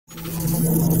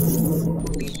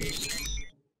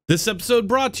This episode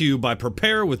brought to you by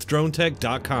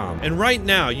preparewithdronetek.com. And right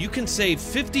now, you can save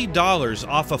 $50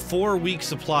 off a 4-week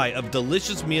supply of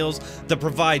delicious meals that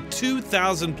provide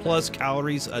 2,000 plus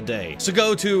calories a day. So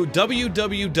go to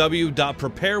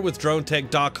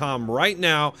www.preparewithdronetek.com right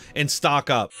now and stock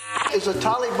up. Is a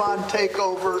Taliban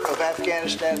takeover of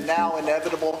Afghanistan now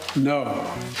inevitable?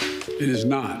 No, it is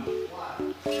not.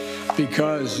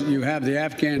 Because you have the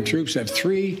Afghan troops have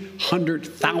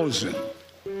 300,000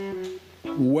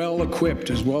 well-equipped,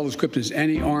 as well-equipped as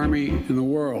any army in the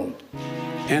world,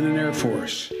 and an air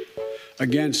force,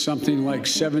 against something like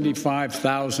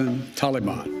 75,000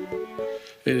 Taliban.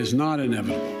 It is not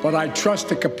inevitable. But I trust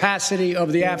the capacity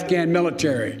of the Afghan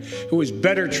military, who is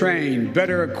better trained,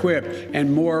 better equipped,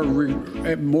 and more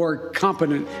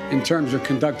competent in terms of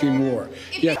conducting war.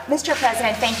 Yes. Mr.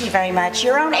 President, thank you very much.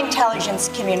 Your own intelligence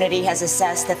community has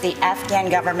assessed that the Afghan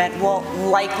government will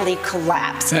likely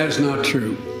collapse. That is not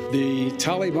true. The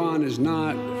Taliban is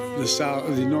not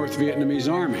the North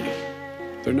Vietnamese army.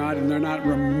 They're not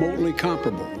remotely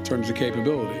comparable in terms of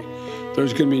capability.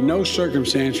 There's going to be no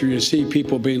circumstance where you see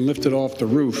people being lifted off the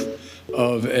roof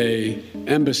of an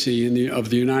embassy of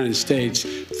the United States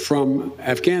from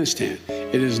Afghanistan.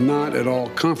 It is not at all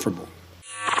comparable.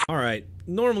 All right,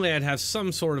 normally I'd have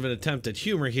some sort of an attempt at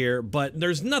humor here, but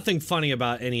there's nothing funny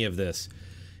about any of this.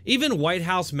 Even White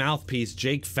House mouthpiece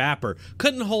Jake Tapper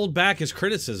couldn't hold back his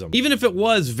criticism, even if it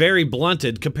was very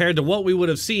blunted compared to what we would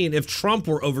have seen if Trump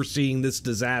were overseeing this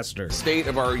disaster. The State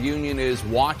of our Union is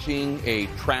watching a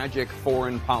tragic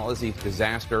foreign policy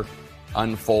disaster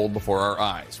unfold before our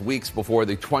eyes. Weeks before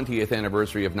the 20th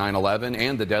anniversary of 9/11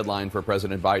 and the deadline for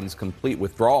President Biden's complete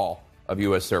withdrawal of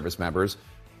U.S. service members,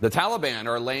 the Taliban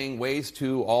are laying waste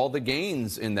to all the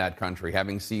gains in that country.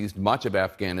 Having seized much of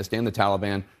Afghanistan, the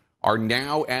Taliban are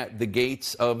now at the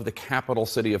gates of the capital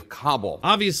city of Kabul.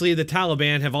 Obviously, the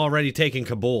Taliban have already taken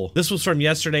Kabul. This was from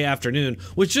yesterday afternoon,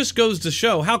 which just goes to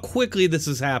show how quickly this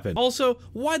has happened. Also,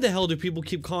 why the hell do people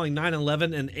keep calling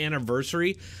 9/11 an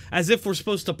anniversary as if we're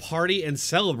supposed to party and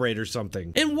celebrate or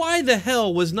something? And why the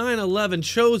hell was 9/11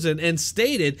 chosen and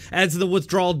stated as the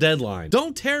withdrawal deadline?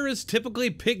 Don't terrorists typically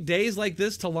pick days like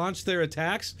this to launch their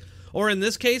attacks? Or in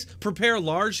this case, prepare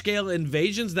large-scale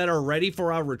invasions that are ready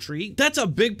for our retreat? That's a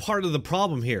big part of the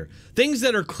problem here. Things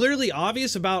that are clearly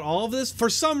obvious about all of this, for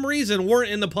some reason,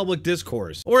 weren't in the public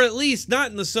discourse. Or at least, not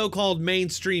in the so-called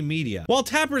mainstream media. While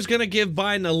Tapper's gonna give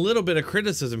Biden a little bit of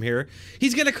criticism here,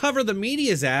 he's gonna cover the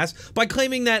media's ass by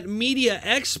claiming that media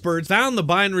experts found the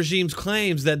Biden regime's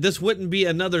claims that this wouldn't be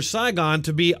another Saigon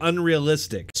to be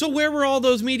unrealistic. So where were all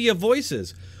those media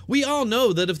voices? We all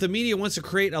know that if the media wants to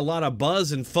create a lot of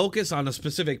buzz and focus on a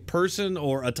specific person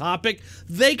or a topic,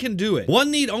 they can do it. One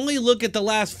need only look at the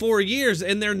last 4 years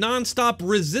and their nonstop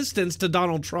resistance to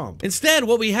Donald Trump. Instead,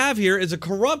 what we have here is a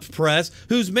corrupt press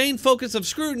whose main focus of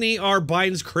scrutiny are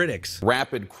Biden's critics.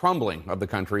 Rapid crumbling of the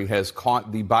country has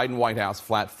caught the Biden White House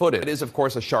flat-footed. It is, of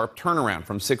course, a sharp turnaround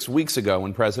from 6 weeks ago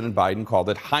when President Biden called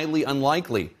it highly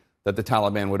unlikely that the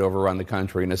Taliban would overrun the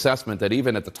country, an assessment that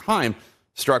even at the time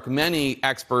struck many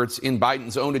experts in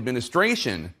Biden's own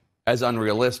administration as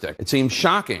unrealistic. It seems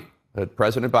shocking that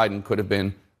President Biden could have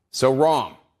been so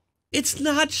wrong. It's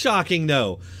not shocking,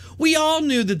 though. We all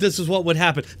knew that this is what would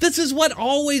happen. This is what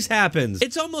always happens.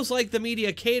 It's almost like the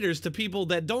media caters to people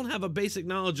that don't have a basic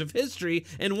knowledge of history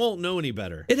and won't know any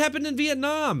better. It happened in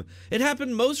Vietnam. It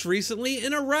happened most recently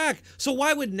in Iraq. So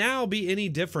why would now be any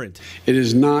different? It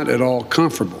is not at all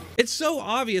comparable. It's so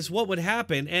obvious what would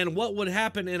happen and what would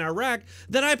happen in Iraq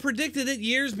that I predicted it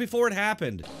years before it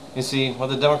happened. You see, what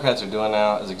the Democrats are doing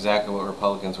now is exactly what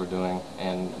Republicans were doing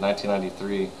in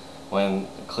 1993 when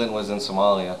Clinton was in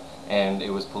Somalia. And it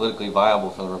was politically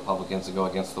viable for the Republicans to go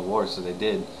against the war, so they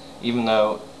did, even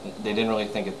though they didn't really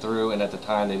think it through, and at the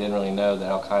time they didn't really know that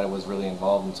Al-Qaeda was really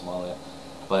involved in Somalia.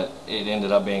 But it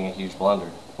ended up being a huge blunder.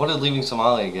 What did leaving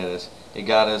Somalia get us? It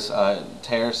got us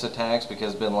terrorist attacks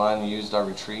because bin Laden used our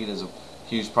retreat as a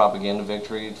huge propaganda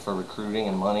victory for recruiting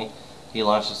and money. He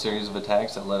launched a series of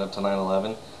attacks that led up to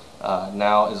 9/11.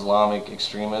 Now Islamic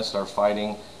extremists are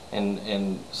fighting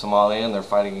in Somalia, and they're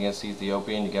fighting against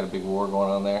Ethiopia, and you got a big war going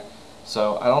on there.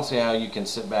 So I don't see how you can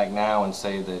sit back now and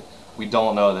say that we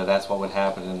don't know that that's what would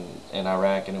happen in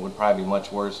Iraq, and it would probably be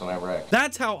much worse in Iraq.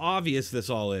 That's how obvious this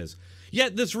all is.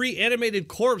 Yet this reanimated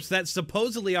corpse that's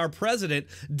supposedly our president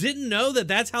didn't know that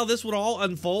that's how this would all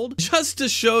unfold? Just to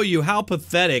show you how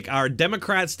pathetic our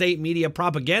Democrat state media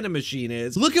propaganda machine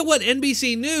is, look at what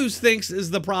NBC News thinks is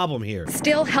the problem here.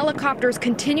 Still, helicopters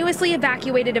continuously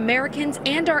evacuated Americans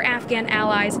and our Afghan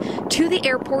allies to the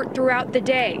airport throughout the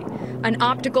day. an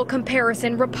optical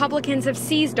comparison Republicans have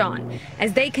seized on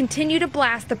as they continue to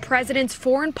blast the president's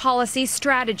foreign policy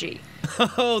strategy.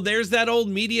 Oh, there's that old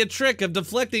media trick of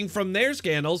deflecting from their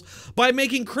scandals by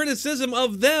making criticism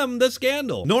of them the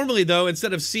scandal. Normally, though,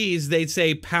 instead of seized, they'd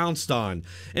say pounced on,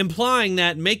 implying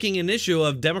that making an issue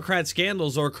of Democrat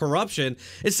scandals or corruption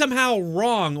is somehow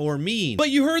wrong or mean. But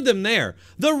you heard them there.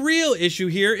 The real issue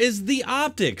here is the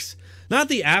optics. Not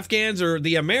the Afghans or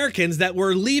the Americans that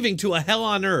we're leaving to a hell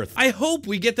on earth. I hope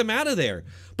we get them out of there.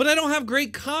 But I don't have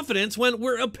great confidence when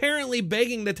we're apparently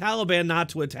begging the Taliban not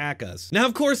to attack us. Now,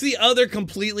 of course, the other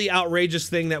completely outrageous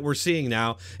thing that we're seeing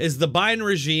now is the Biden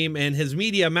regime and his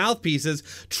media mouthpieces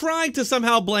trying to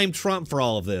somehow blame Trump for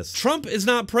all of this. Trump is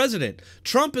not president.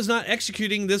 Trump is not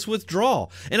executing this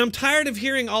withdrawal. And I'm tired of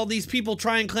hearing all these people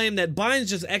try and claim that Biden's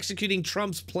just executing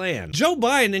Trump's plan. Joe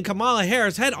Biden and Kamala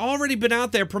Harris had already been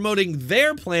out there promoting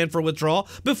their plan for withdrawal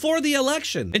before the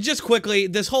election. And just quickly,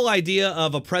 this whole idea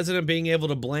of a president being able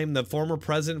to blame the former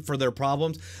president for their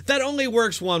problems, that only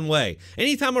works one way.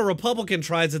 Anytime a Republican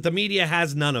tries it, the media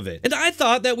has none of it. And I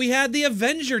thought that we had the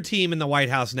Avenger team in the White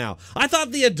House now. I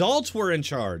thought the adults were in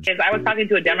charge. I was talking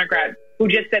to a Democrat who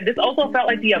just said this also felt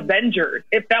like the Avengers.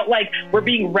 It felt like we're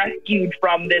being rescued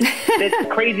from this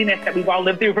craziness that we've all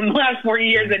lived through from the last 40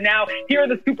 years, and now here are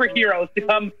the superheroes to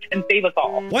come and save us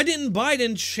all. Why didn't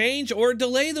Biden change or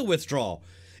delay the withdrawal?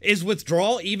 Is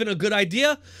withdrawal even a good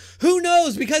idea? Who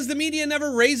knows, because the media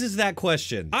never raises that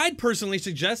question. I'd personally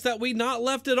suggest that we not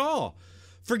left at all.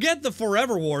 Forget the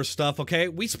forever war stuff, okay?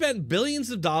 We spent billions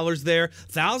of dollars there,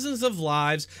 thousands of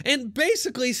lives, and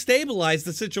basically stabilized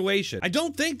the situation. I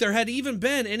don't think there had even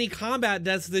been any combat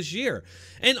deaths this year.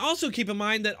 And also keep in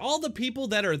mind that all the people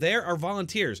that are there are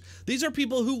volunteers. These are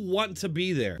people who want to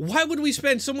be there. Why would we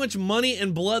spend so much money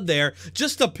and blood there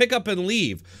just to pick up and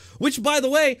leave? Which, by the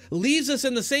way, leaves us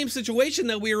in the same situation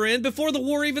that we were in before the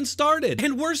war even started.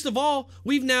 And worst of all,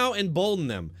 we've now emboldened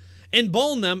them. And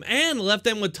left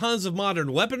them with tons of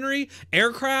modern weaponry,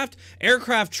 aircraft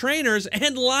trainers,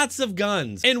 and lots of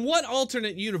guns. In what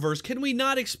alternate universe can we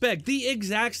not expect the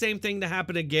exact same thing to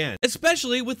happen again?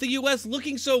 Especially with the US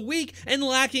looking so weak and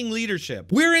lacking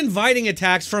leadership. We're inviting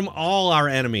attacks from all our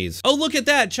enemies. Oh, look at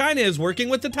that, China is working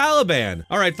with the Taliban.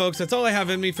 All right, folks, that's all I have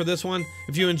in me for this one.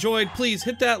 If you enjoyed, please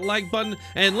hit that like button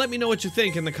and let me know what you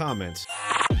think in the comments.